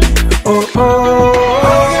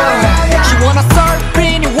She wanna surf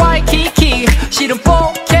in 와이키키 실은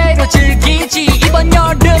 4K로 즐기지 이번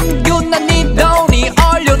여름 유난히 더우니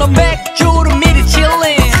얼려놓은 맥주로 미리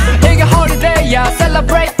chillin 이게 Holiday야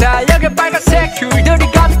Celebrate 달력에 빨간색 휴일들이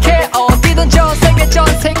가득해 어디든 전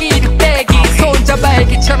세계 일대기 손잡아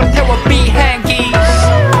아기처럼 태워 비행기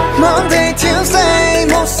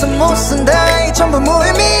못 쓴다 전부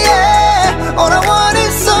무의미해 All I want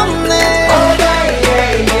is something Holiday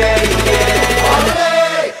yeah, yeah, yeah.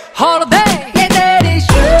 Holiday Holiday yeah that is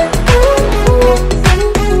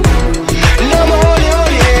너무 어려워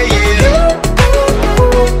yeah, yeah.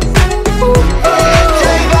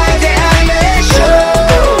 Day by day I make sure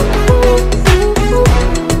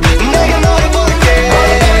내가 너를 부를게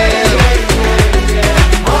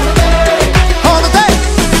Holiday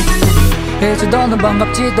해주던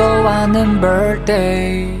반갑지도 않은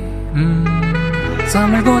birthday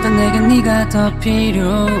선물보다 내겐 네가 더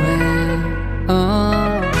필요해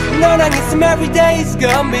너랑 있으면 every day is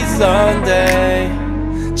gonna be Sunday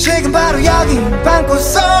지금 바로 여기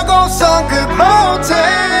방구석 5성급 호텔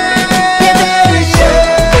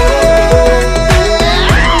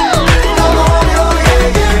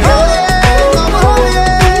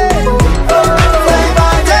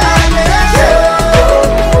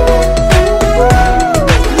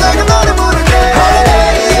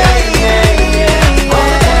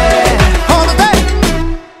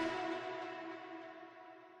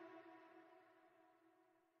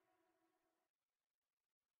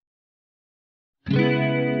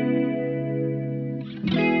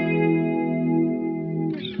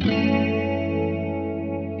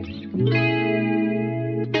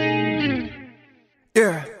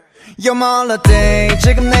Yeah. You're my holiday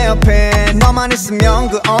지금 내 옆에 너만 있으면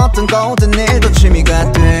그 어떤 거든 일도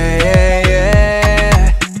취미가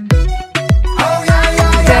돼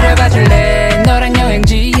데려가줄래 너란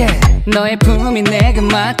여행지에 너의 품이 내게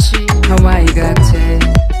마치 하와이 같아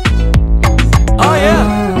Oh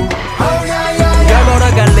yeah 날 보러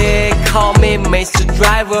갈래 Call me Mr.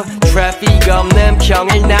 Driver 트래픽 없는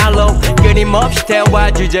평일날로 끊임없이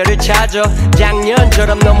대화 주제를 찾아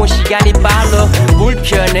작년처럼 너무 시간이 빨라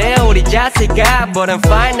불편해 우리 자세가 But I'm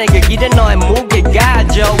fine 내게 기대 너의 무게가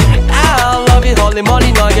좀 I love you holy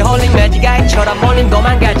moly 너의 holy 매직아이처럼 몰린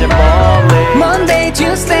도망가자 moly Monday,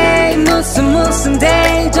 Tuesday 무슨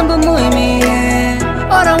day 전부 무의미해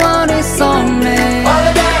All I want is something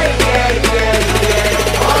Holiday yeah, yeah,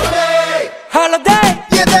 yeah. Holiday Holiday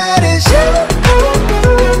Yeah that is you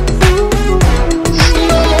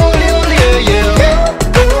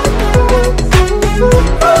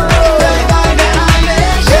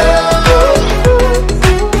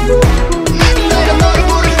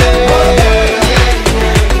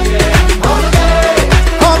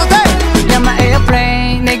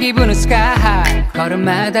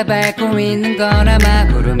걸음마다 밟고 있는 건 아마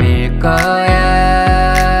구름일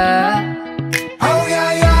거야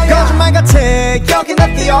거짓말 같아 여긴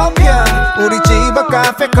에티오피아 우리 집 앞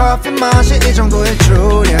카페 커피 맛이 이 정도일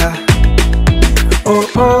줄이야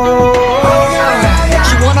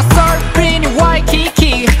She wanna surf in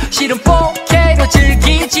와이키키 실은 4K로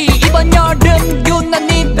즐기지 이번 여름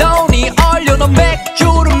유난히 더우니 얼려놓은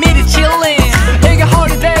맥주로 미리 chillin 이게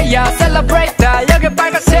Holiday야 Celebrate 여기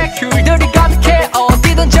빨간색 휴일들이 가득해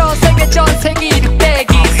어디든 전 세계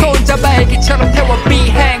일대기 손잡아 아기처럼 태워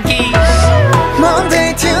비행기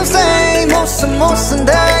Monday, Tuesday 무슨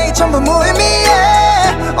day 전부 무의미해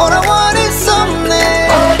All I want is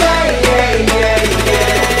something Holiday yeah, yeah,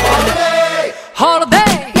 yeah. Holiday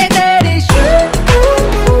Holiday yeah that is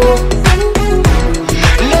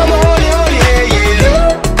너무 어려워 yeah, yeah.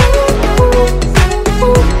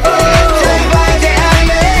 Day by day I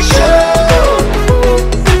make sure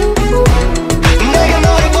내가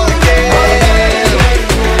너를 부를게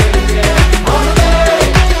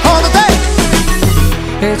Holiday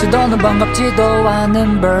해주던 반갑지도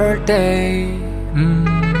않은 birthday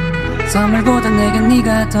선물보다 내겐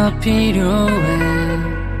네가 더 필요해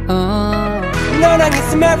너랑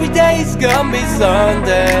있으면 every day is gonna be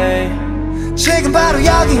Sunday 지금 바로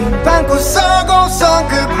여기 방구석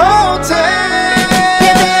 5성급 호텔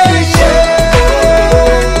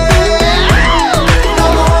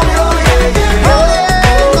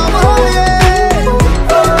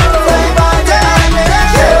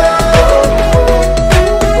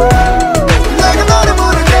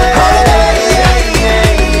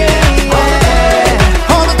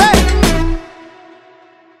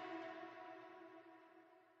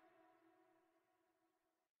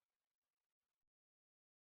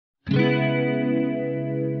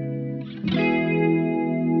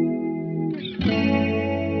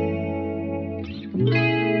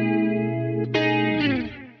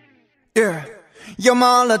Yeah. You're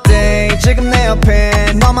my holiday 지금 내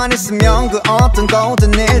옆에 너만 있으면 그 어떤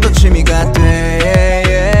거든 일도 취미가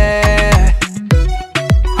돼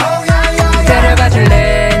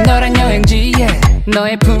데려가줄래 너란 여행지에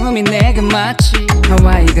너의 품이 내게 마치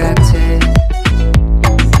하와이 같아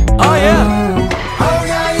Oh yeah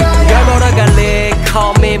날 보러 갈래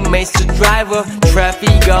Call me 메이스 드라이버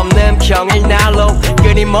트래픽 없는 평일날로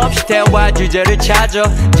끊임없이 대화 주제를 찾아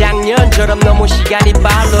작년처럼 너무 시간이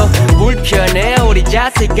빨라 불편해 우리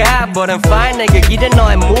자세가 But I'm fine 내 그 길에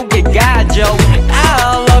너의 무게가 줘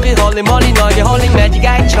I love you holy moly 너에게 홀린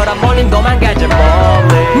매직아이처럼 몰린 도망가자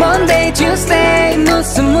moly Monday, Tuesday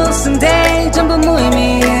무슨 day 전부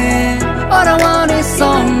무의미해 All I want is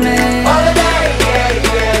only Holiday yeah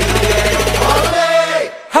yeah yeah Holiday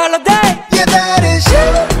Holiday Yeah that is you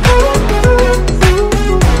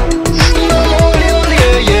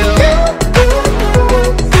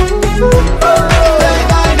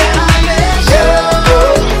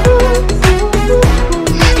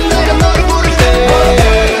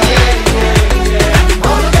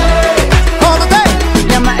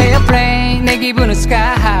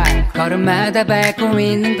걸음마다 밟고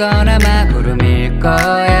있는 건 아마 구름일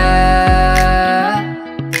거야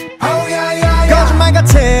거짓말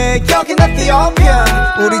같아 여긴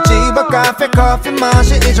에티오피아 우리 집 앞 카페 커피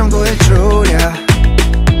맛이 이 정도일 줄이야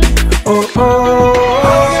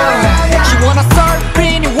She wanna surf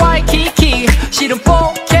in 와이키키 실은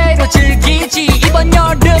 4K로 즐기지 이번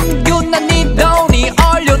여름 유난히 더우니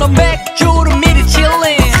얼려놓은 맥주를 미리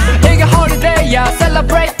chillin 이게 Holiday야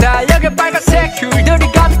Celebrate 여기 빨간색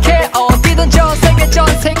휴일들이 가득해 어디든 전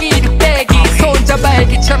세계 일대기 손잡아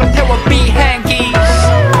아기처럼 태워 비행기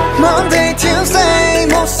Monday, Tuesday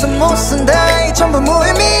무슨 day 전부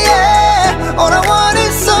무의미해 All I want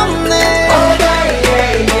is something Holiday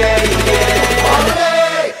yeah yeah yeah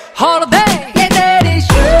Holiday Holiday yeah that is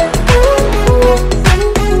you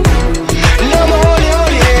너무 holy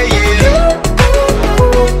yeah yeah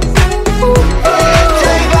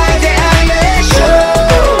Day by day I miss you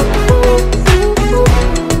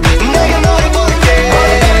내가 너를 부를게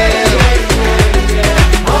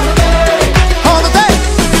Holiday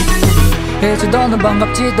해주던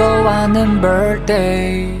반갑지도 않은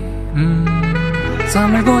birthday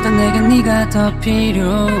선물보다 내겐 네가 더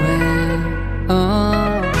필요해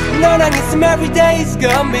너랑 있으면 every day is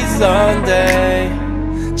gonna be Sunday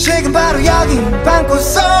지금 바로 여기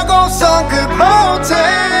방구석 5성급 호텔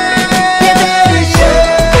Yeah that is you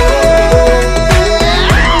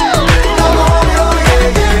너무 holy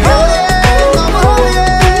yeah 너무 holy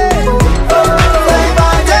Day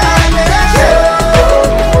by day I miss you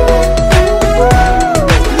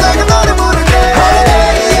내가 너를 부를게 Holiday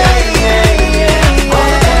yeah yeah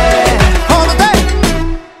yeah Holiday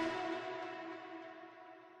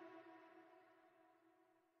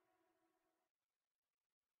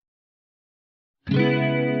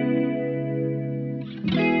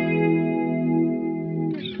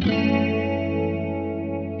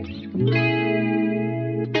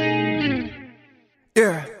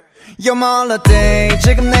Yeah. You're my holiday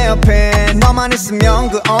지금 내 옆에 너만 있으면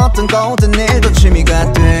그 어떤 거든 일도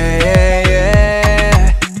취미가 돼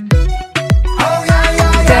yeah. Oh, yeah, yeah,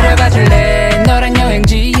 yeah. 데려가줄래 너란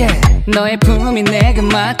여행지에 너의 품이 내게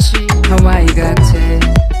마치 하와이 같아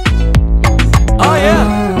Oh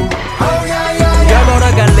yeah Oh, yeah, yeah, yeah. 널 보러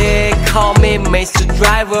갈래 Call me Mr.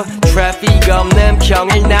 Driver 트래픽 없는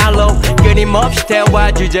평일날로 끊임없이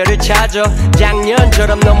대화 주제를 찾아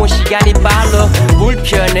작년처럼 너무 시간이 빨라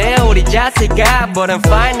불편해 우리 자세가 But I'm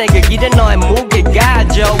fine 내 그 길에 너의 무게가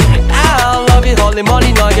줘 I love you holy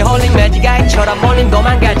moly 너에게 홀린 매직아이처럼 몰린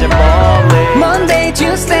도망가자 moly Monday,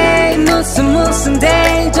 Tuesday 무슨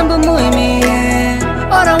day 전부 무의미해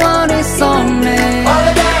All I want is only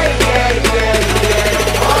Holiday yeah yeah yeah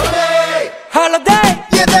Holiday Holiday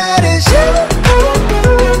Yeah that is you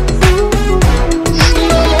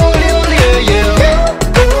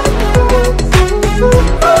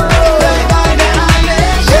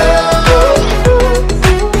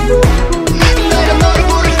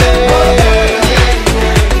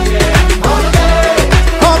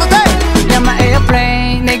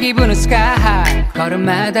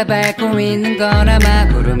걸음마다 밟고 있는 건 아마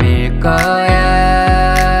구름일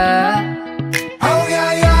거야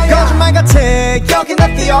거짓말 같아 여긴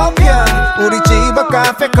에티오피아 우리 집 앞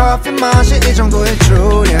카페 커피 맛이 이 정도일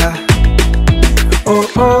줄이야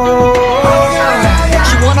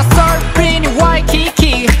She wanna surf in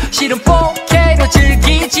와이키키 실은 4K로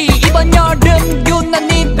즐기지 이번 여름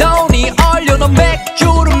유난히 더우니 얼려놓은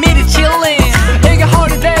맥주를 미리 chillin 이게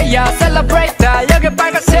Holiday야 Celebrate 여기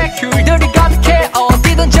빨간색 휴일들이 가득해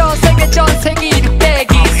어디든 전 세계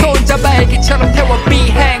일대기 손잡아 아기처럼 태워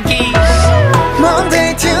비행기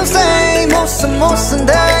Monday, Tuesday 무슨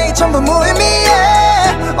day 전부 무의미해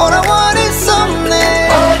All I want is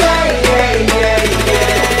something Holiday yeah yeah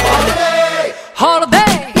yeah Holiday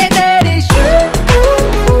Holiday yeah that is you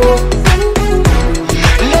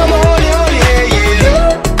너무 holy yeah yeah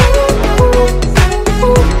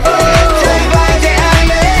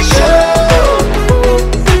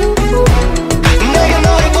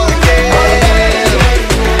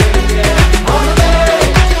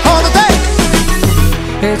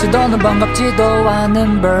반갑지도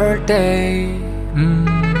않은 birthday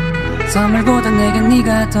선물보다 내겐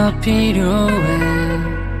네가 더 필요해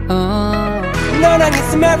너랑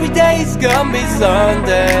있으면 every day is gonna be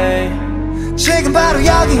Sunday 지금 바로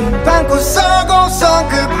여기 방구석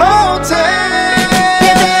 5성급 호텔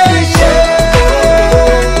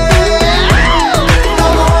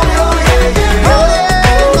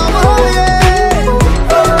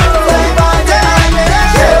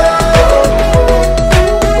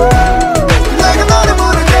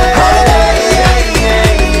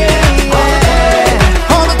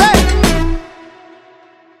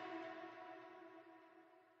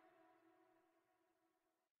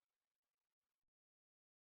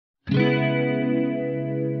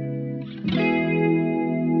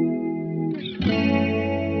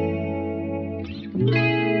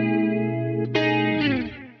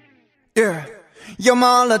You're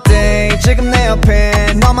my holiday 지금 내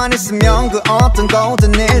옆에 너만 있으면 그 어떤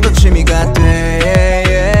거든 일도 취미가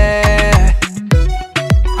돼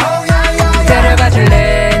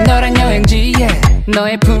데려가줄래 너란 여행지에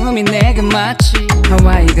너의 품이 내게 마치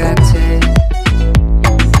하와이 같아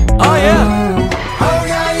Oh yeah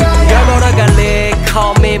널 보러 갈래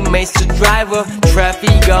Call me Mr. Driver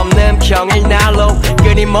트래픽 없는 평일날로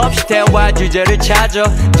끊임없이 대화 주제를 찾아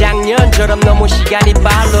작년처럼 너무 시간이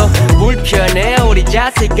빨라 불편해 우리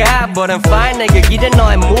자세가 But I'm fine 내게 기대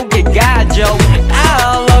너의 무게가 줘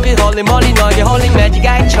I love you holy moly 너에게 홀린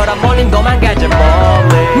매직아이처럼 몰린 도망가자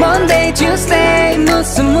moly Monday, Tuesday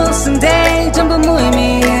무슨 day 전부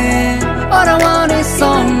무의미해 All I want is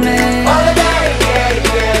only Holiday yeah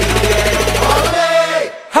yeah yeah Holiday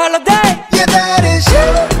Holiday Yeah that is you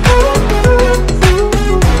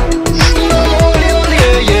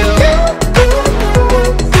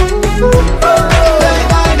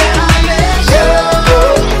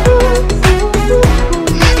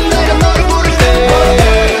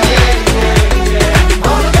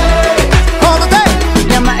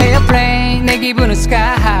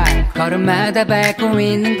걸음마다 밟고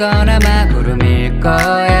있는 건 아마 구름일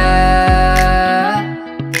거야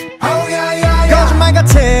거짓말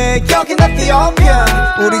같아 여긴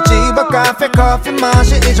에티오피아 우리 집 앞 카페 커피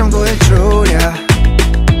맛이 이 정도일 줄이야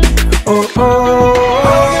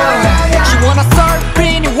She wanna surf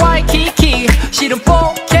in 와이키키 실은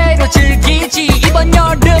 4K로 즐기지 이번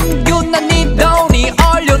여름 유난히 더우니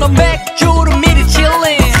얼려놓은 맥주로 미리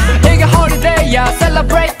chillin 이게 Holiday야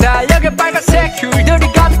Celebrate 여기 빨간색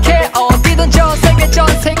휴일들이 가득해 어디든 전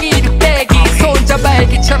세계 일대기 손잡아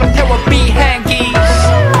아기처럼 태워 비행기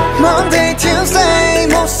Monday, Tuesday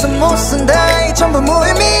무슨 day 전부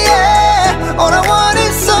무의미해 All I want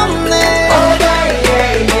is something Holiday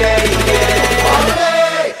yeah yeah yeah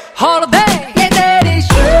Holiday Holiday yeah that is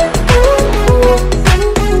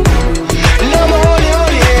너무 holy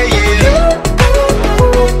yeah yeah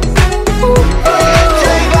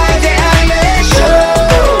Day by day I make sure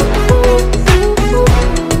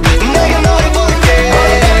내가 너를 부를게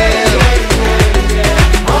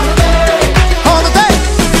Holiday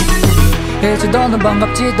이제 너는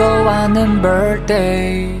반갑지도 않은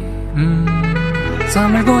birthday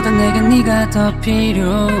선물보다 내겐 네가 더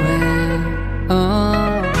필요해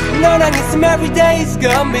너랑 있으면 every day is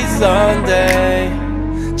gonna be Sunday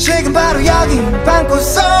지금 바로 여기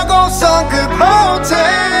방구석 5성급 호텔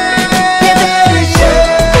Yeah,